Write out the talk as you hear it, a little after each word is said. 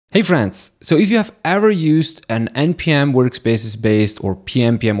Hey friends, so if you have ever used an NPM Workspaces-based or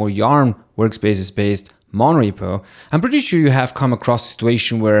PNPM or Yarn Workspaces-based Monorepo, I'm pretty sure you have come across a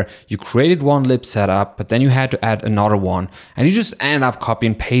situation where you created one lib setup, but then you had to add another one, and you just end up copy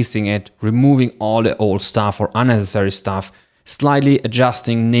and pasting it, removing all the old stuff or unnecessary stuff, slightly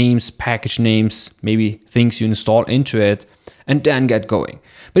adjusting names, package names, maybe things you install into it, and then get going.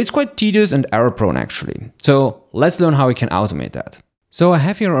 But it's quite tedious and error prone actually. So let's learn how we can automate that. So I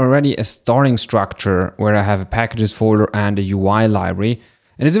have here already a starting structure where I have a packages folder and a UI library.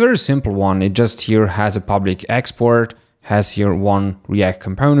 And it's a very simple one. It just here has a public export, has here one React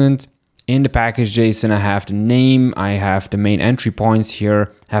component. In the package.json, I have the name, I have the main entry points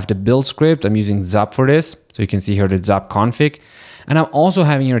here, I have the build script. I'm using Zap for this. So you can see here the Zap config. And I'm also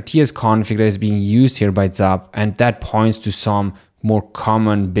having here a TS config that is being used here by Zap. And that points to some more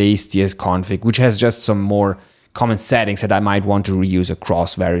common base TS config, which has just some more common settings that I might want to reuse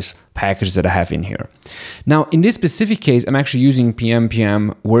across various packages that I have in here. Now, in this specific case, I'm actually using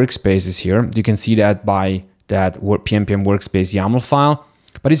PNPM Workspaces here. You can see that by that PNPM Workspace YAML file,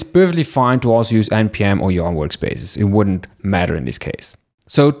 but it's perfectly fine to also use NPM or Yarn Workspaces. It wouldn't matter in this case.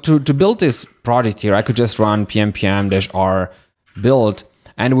 So to build this project here, I could just run PNPM-R build,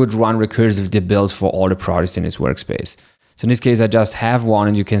 and it would run recursively the builds for all the projects in this workspace. So in this case, I just have one,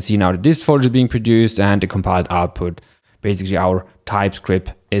 and you can see now that this folder is being produced and the compiled output, basically our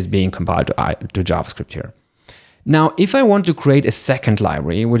TypeScript is being compiled to JavaScript here. Now, if I want to create a second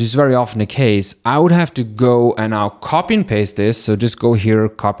library, which is very often the case, I would have to go and now copy and paste this. So just go here,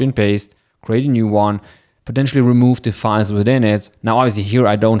 copy and paste, create a new one, potentially remove the files within it. Now, obviously here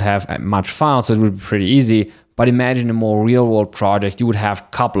I don't have much files, so it would be pretty easy. But imagine a more real world project, you would have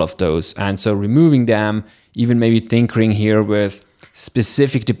a couple of those. And so removing them, even maybe tinkering here with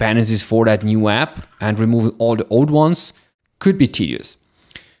specific dependencies for that new app and removing all the old ones could be tedious.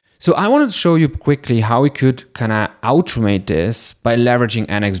 So I wanted to show you quickly how we could kind of automate this by leveraging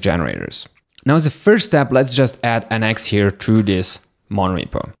NX generators. Now as a first step, let's just add NX here to this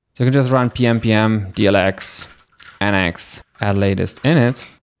Monorepo. So you can just run PNPM DLX NX add latest init.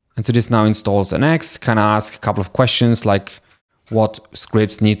 And so this now installs NX, kind of asks a couple of questions like what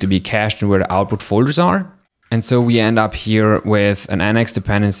scripts need to be cached and where the output folders are. And so we end up here with an NX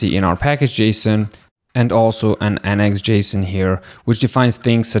dependency in our package.json and also an NX.json here, which defines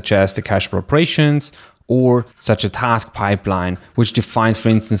things such as the cacheable operations or such a task pipeline, which defines, for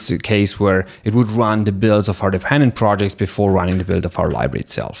instance, the case where it would run the builds of our dependent projects before running the build of our library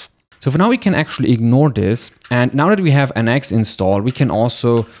itself. So for now, we can actually ignore this. And now that we have NX installed, we can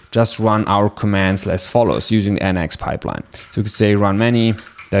also just run our commands as follows using the NX pipeline. So we could say run many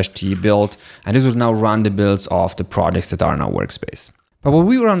 -t build, and this would now run the builds of the projects that are in our workspace. But what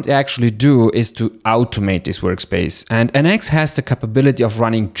we want to actually do is to automate this workspace, and NX has the capability of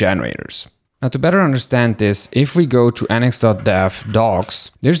running generators. Now to better understand this, if we go to nx.dev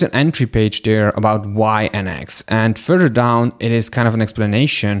docs, there's an entry page there about why NX, and further down it is kind of an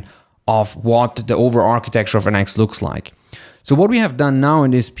explanation of what the overall architecture of NX looks like. So what we have done now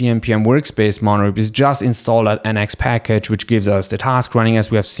in this PNPM Workspace Monorepo is just install that NX package, which gives us the task running as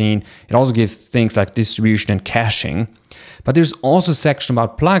we have seen. It also gives things like distribution and caching. But there's also a section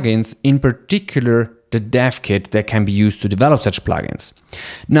about plugins, in particular the dev kit that can be used to develop such plugins.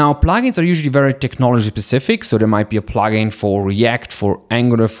 Now, plugins are usually very technology specific. So there might be a plugin for React, for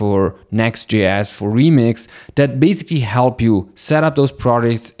Angular, for Next.js, for Remix that basically help you set up those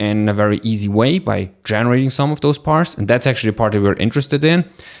projects in a very easy way by generating some of those parts. And that's actually the part that we're interested in.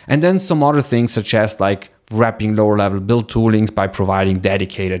 And then some other things such as like wrapping lower level build toolings by providing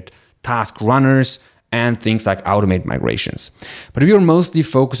dedicated task runners and things like automate migrations. But we are mostly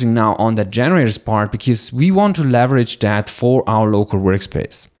focusing now on that generators part because we want to leverage that for our local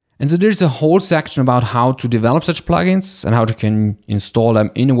workspace. And so there's a whole section about how to develop such plugins and how you can install them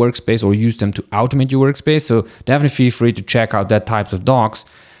in a workspace or use them to automate your workspace. So definitely feel free to check out that types of docs.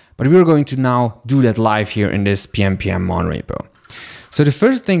 But we're going to now do that live here in this PNPM Monorepo. So the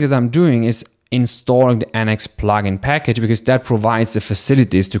first thing that I'm doing is installing the NX plugin package because that provides the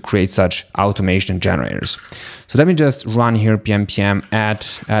facilities to create such automation generators. So let me just run here PNPM add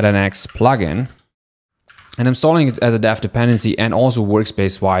NX plugin, and I'm installing it as a dev dependency and also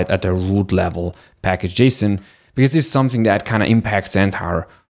workspace wide at the root level package.json because this is something that kind of impacts the entire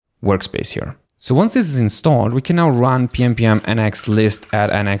workspace here. So once this is installed, we can now run PNPM NX list add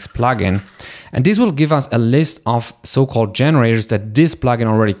NX plugin, and this will give us a list of so-called generators that this plugin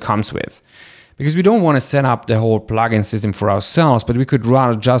already comes with. Because we don't want to set up the whole plugin system for ourselves, but we could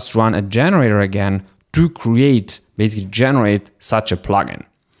rather just run a generator again to basically generate such a plugin.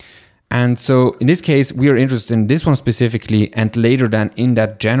 And so in this case, we are interested in this one specifically, and later then in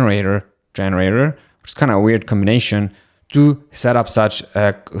that generator, which is kind of a weird combination, to set up such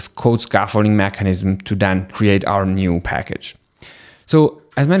a code scaffolding mechanism to then create our new package. So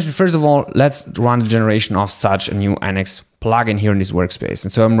as mentioned, first of all, let's run the generation of such a new NX plugin here in this workspace.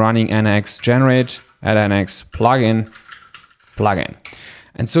 And so I'm running nx generate add nx plugin.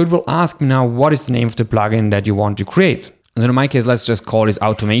 And so it will ask me now, what is the name of the plugin that you want to create? And so in my case, let's just call this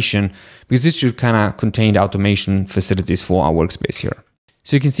automation, because this should kind of contain the automation facilities for our workspace here.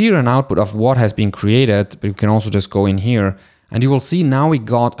 So you can see here an output of what has been created, but you can also just go in here and you will see now we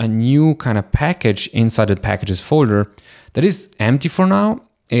got a new kind of package inside the packages folder that is empty for now.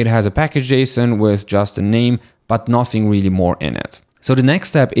 It has a package.json with just a name, but nothing really more in it. So the next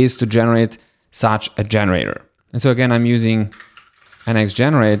step is to generate such a generator. And so again, I'm using nx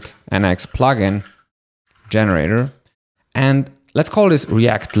generate, nx plugin generator, and let's call this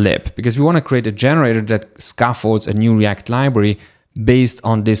React lib, because we want to create a generator that scaffolds a new React library based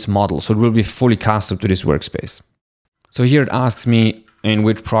on this model. So it will be fully custom to this workspace. So here it asks me in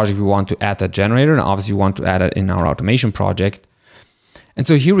which project we want to add that generator. And obviously we want to add it in our automation project. And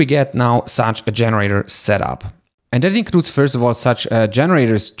so here we get now such a generator set up. And that includes, first of all, such a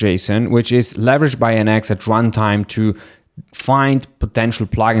generators JSON, which is leveraged by NX at runtime to find potential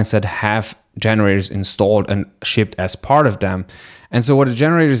plugins that have generators installed and shipped as part of them. And so what the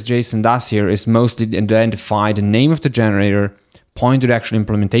generators JSON does here is mostly identify the name of the generator, point to the actual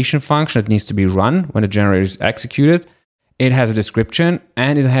implementation function that needs to be run when the generator is executed. It has a description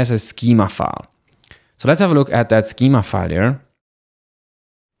and it has a schema file. So let's have a look at that schema file here.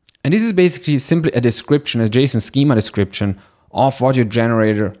 And this is basically simply a description, a JSON schema description of what your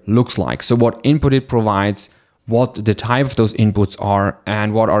generator looks like. So what input it provides, what the type of those inputs are,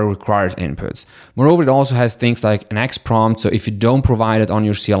 and what are required inputs. Moreover, it also has things like an X prompt. So if you don't provide it on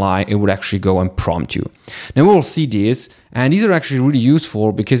your CLI, it would actually go and prompt you. Now we will see this, and these are actually really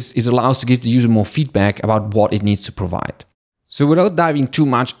useful because it allows to give the user more feedback about what it needs to provide. So without diving too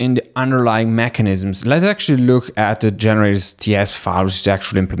much in the underlying mechanisms, let's actually look at the generator's TS file, which is the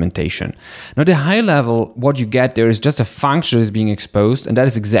actual implementation. Now, at the high level, what you get there is just a function that is being exposed, and that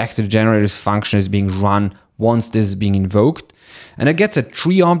is exactly the generator's function is being run once this is being invoked. And it gets a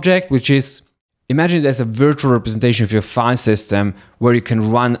tree object, which is, imagine it as a virtual representation of your file system where you can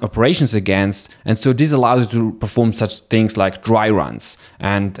run operations against. And so this allows you to perform such things like dry runs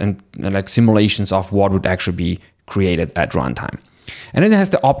and like simulations of what would actually be created at runtime. And then it has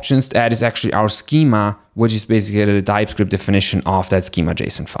the options that is actually our schema, which is basically the TypeScript definition of that schema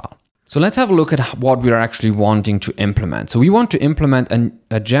JSON file. So let's have a look at what we are actually wanting to implement. So we want to implement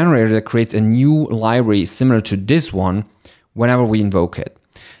a generator that creates a new library similar to this one whenever we invoke it.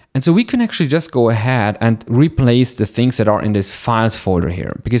 And so we can actually just go ahead and replace the things that are in this files folder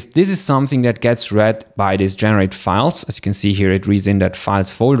here, because this is something that gets read by this generate files. As you can see here, it reads in that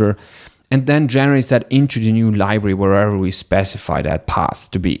files folder and then generates that into the new library wherever we specify that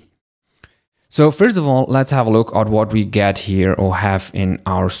path to be. So first of all, let's have a look at what we get here or have in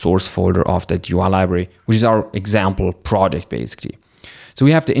our source folder of that UI library, which is our example project basically. So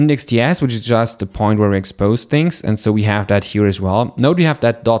we have the index.ts, which is just the point where we expose things. And so we have that here as well. Note we have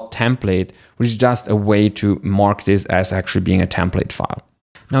that .template, which is just a way to mark this as actually being a template file.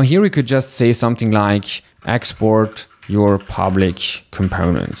 Now here we could just say something like export your public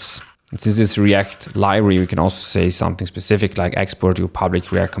components. Since this React library, we can also say something specific like export your public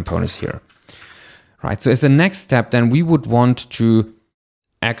React components here. Right, so as the next step, then we would want to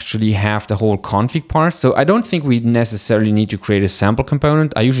actually have the whole config part. So I don't think we necessarily need to create a sample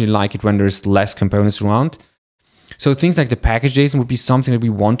component. I usually like it when there's less components around. So things like the package.json would be something that we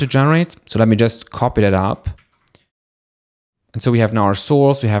want to generate. So let me just copy that up. And so we have now our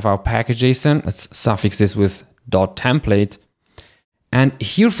source, we have our package.json. Let's suffix this with .template. And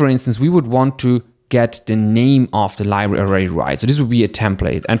here, for instance, we would want to get the name of the library already right. So this would be a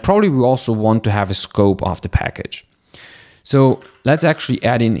template. And probably we also want to have a scope of the package. So let's actually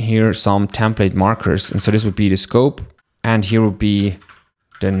add in here some template markers. And so this would be the scope. And here would be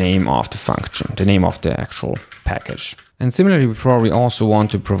the name of the function, the name of the actual package. And similarly, we probably also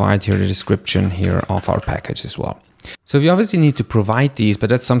want to provide here the description here of our package as well. So we obviously need to provide these, but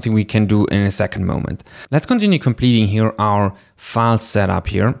that's something we can do in a second moment. Let's continue completing here our file setup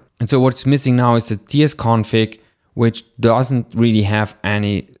here. And so what's missing now is the tsconfig, which doesn't really have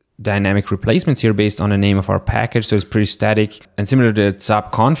any dynamic replacements here based on the name of our package. So it's pretty static and similar to the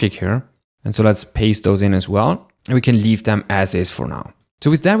subconfig here. And so let's paste those in as well. And we can leave them as is for now. So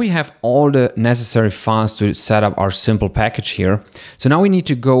with that, we have all the necessary files to set up our simple package here. So now we need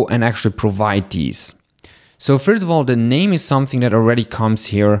to go and actually provide these. So first of all, the name is something that already comes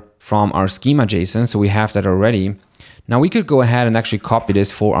here from our schema JSON. So we have that already. Now we could go ahead and actually copy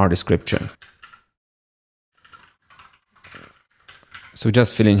this for our description. So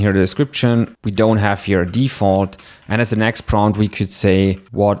just fill in here the description. We don't have here a default. And as the next prompt, we could say,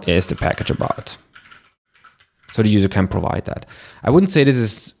 what is the package about? So the user can provide that. I wouldn't say this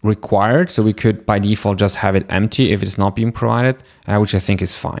is required. So we could by default just have it empty if it's not being provided, which I think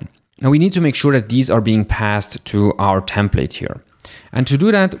is fine. Now we need to make sure that these are being passed to our template here. And to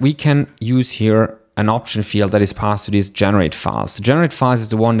do that, we can use here an option field that is passed to these generate files. The generate files is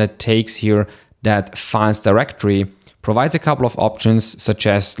the one that takes here that files directory, provides a couple of options such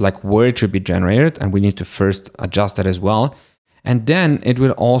as like where it should be generated, and we need to first adjust that as well. And then it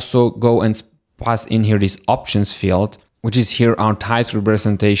will also go and pass in here this options field, which is here our typed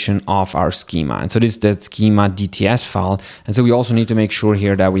representation of our schema. And so this is the schema DTS file. And so we also need to make sure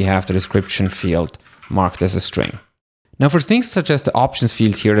here that we have the description field marked as a string. Now for things such as the options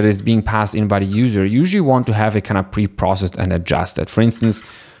field here that is being passed in by the user, you usually want to have it kind of pre-processed and adjusted. For instance,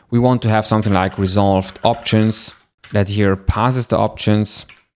 we want to have something like resolved options that here passes the options.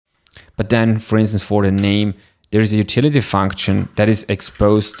 But then, for instance, for the name, there is a utility function that is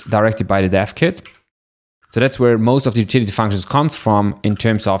exposed directly by the dev kit. So that's where most of the utility functions comes from in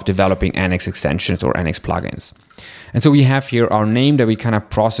terms of developing NX extensions or NX plugins. And so we have here our name that we kind of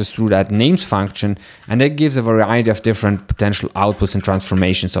process through that names function, and that gives a variety of different potential outputs and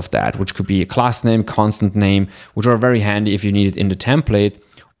transformations of that, which could be a class name, constant name, which are very handy if you need it in the template,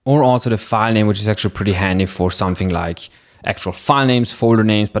 or also the file name, which is actually pretty handy for something like actual file names, folder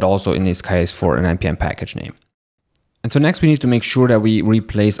names, but also in this case for an NPM package name. And so next we need to make sure that we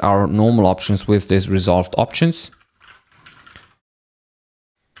replace our normal options with this resolved options,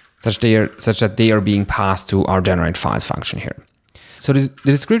 such that they are being passed to our generate files function here. So the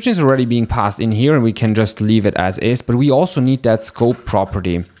description is already being passed in here, and we can just leave it as is, but we also need that scope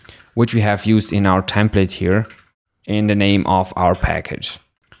property, which we have used in our template here in the name of our package.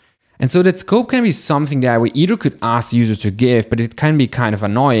 And so that scope can be something that we either could ask the user to give, but it can be kind of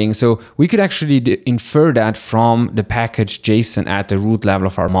annoying. So we could actually infer that from the package JSON at the root level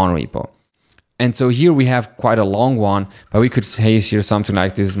of our monorepo. And so here we have quite a long one, but we could say here something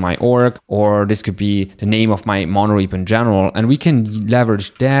like this is my org, or this could be the name of my monorepo in general. And we can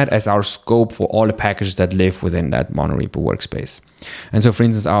leverage that as our scope for all the packages that live within that monorepo workspace. And so for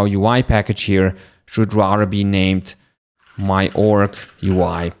instance, our UI package here should rather be named my org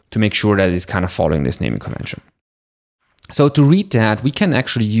UI to make sure that it's kind of following this naming convention. So to read that, we can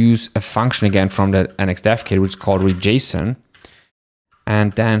actually use a function again from the NX dev kit, which is called read_json.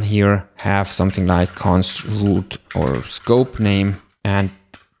 And then here have something like const root or scope name. And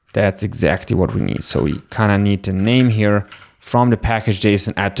that's exactly what we need. So we kind of need the name here from the package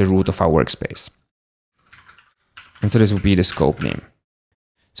JSON at the root of our workspace. And so this would be the scope name.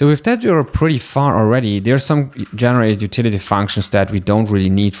 So with that, we are pretty far already. There's some generated utility functions that we don't really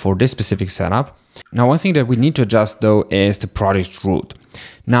need for this specific setup. Now, one thing that we need to adjust though is the project root.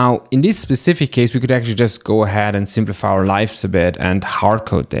 Now, in this specific case, we could actually just go ahead and simplify our lives a bit and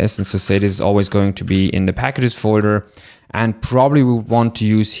hardcode this. And so say this is always going to be in the packages folder. And probably we want to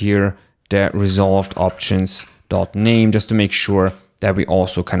use here the resolved options.name just to make sure that we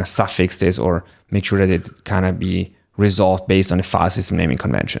also kind of suffix this or make sure that it kind of be resolved based on the file system naming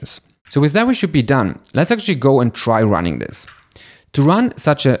conventions. So with that, we should be done. Let's actually go and try running this. To run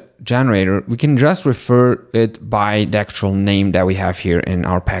such a generator, we can just refer it by the actual name that we have here in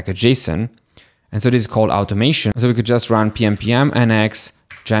our package JSON. And so this is called automation. So we could just run PNPM NX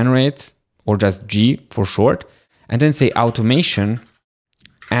generate, or just G for short, and then say automation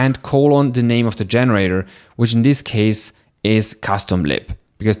and colon the name of the generator, which in this case is custom lib,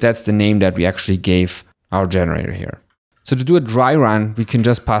 because that's the name that we actually gave our generator here. So to do a dry run, we can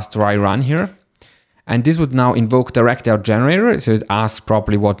just pass dry run here. And this would now invoke directly our generator. So it asks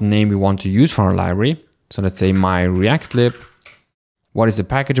properly what name we want to use for our library. So let's say my React lib. What is the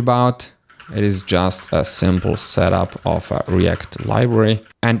package about? It is just a simple setup of a React library.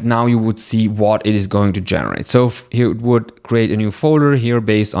 And now you would see what it is going to generate. So here it would create a new folder here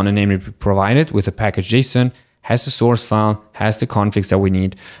based on the name we provided with a package JSON, has the source file, has the configs that we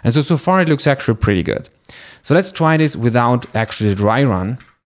need. And so far it looks actually pretty good. So let's try this without actually the dry run.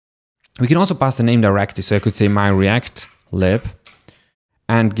 We can also pass the name directly. So I could say my React lib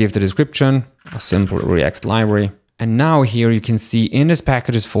and give the description, a simple React library. And now here you can see in this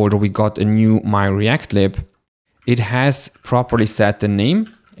packages folder, we got a new my React lib. It has properly set the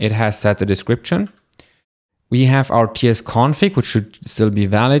name. It has set the description. We have our tsconfig, which should still be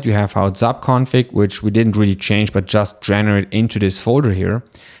valid. We have our subconfig, which we didn't really change, but just generate into this folder here.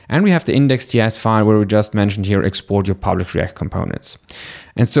 And we have the index.ts file where we just mentioned here, export your public React components.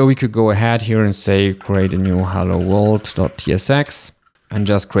 And so we could go ahead here and say, create a new hello world.tsx and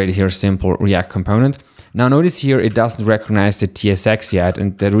just create here a simple React component. Now notice here, it doesn't recognize the TSX yet.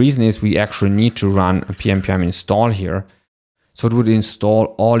 And the reason is we actually need to run a PNPM install here. So it would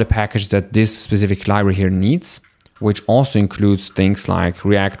install all the packages that this specific library here needs, which also includes things like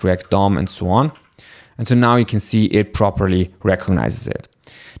React, React DOM, and so on. And so now you can see it properly recognizes it.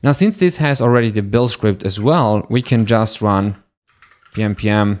 Now, since this has already the build script as well, we can just run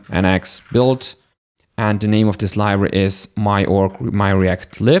pnpm nx build, and the name of this library is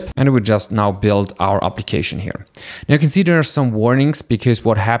myreactlib, and it would just now build our application here. Now you can see there are some warnings because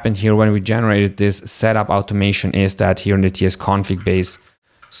what happened here when we generated this setup automation is that here in the tsconfig base,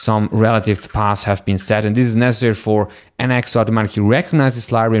 some relative paths have been set, and this is necessary for NX to automatically recognize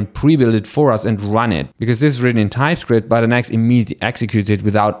this library and pre-build it for us and run it, because this is written in TypeScript, but NX immediately executes it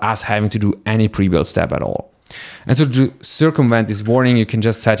without us having to do any pre-build step at all. And so to circumvent this warning, you can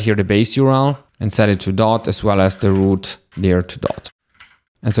just set here the base URL and set it to dot, as well as the root there to dot.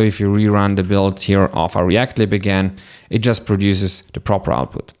 And so if you rerun the build here of our Reactlib again, it just produces the proper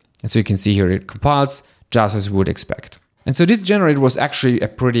output. And so you can see here it compiles just as we would expect. And so this generator was actually a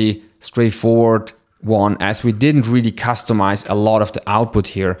pretty straightforward one, as we didn't really customize a lot of the output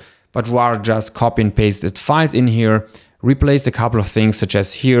here, but rather just copy and pasted files in here, replaced a couple of things such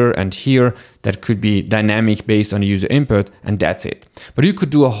as here and here that could be dynamic based on the user input, and that's it. But you could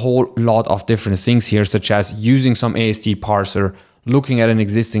do a whole lot of different things here, such as using some AST parser, looking at an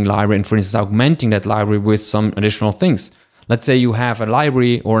existing library, and for instance, augmenting that library with some additional things. Let's say you have a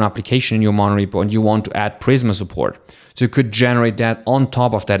library or an application in your Monorepo and you want to add Prisma support. So you could generate that on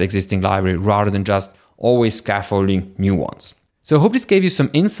top of that existing library rather than just always scaffolding new ones. So I hope this gave you some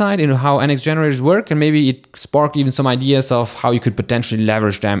insight into how NX generators work, and maybe it sparked even some ideas of how you could potentially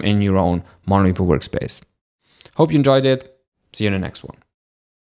leverage them in your own Monorepo workspace. Hope you enjoyed it. See you in the next one.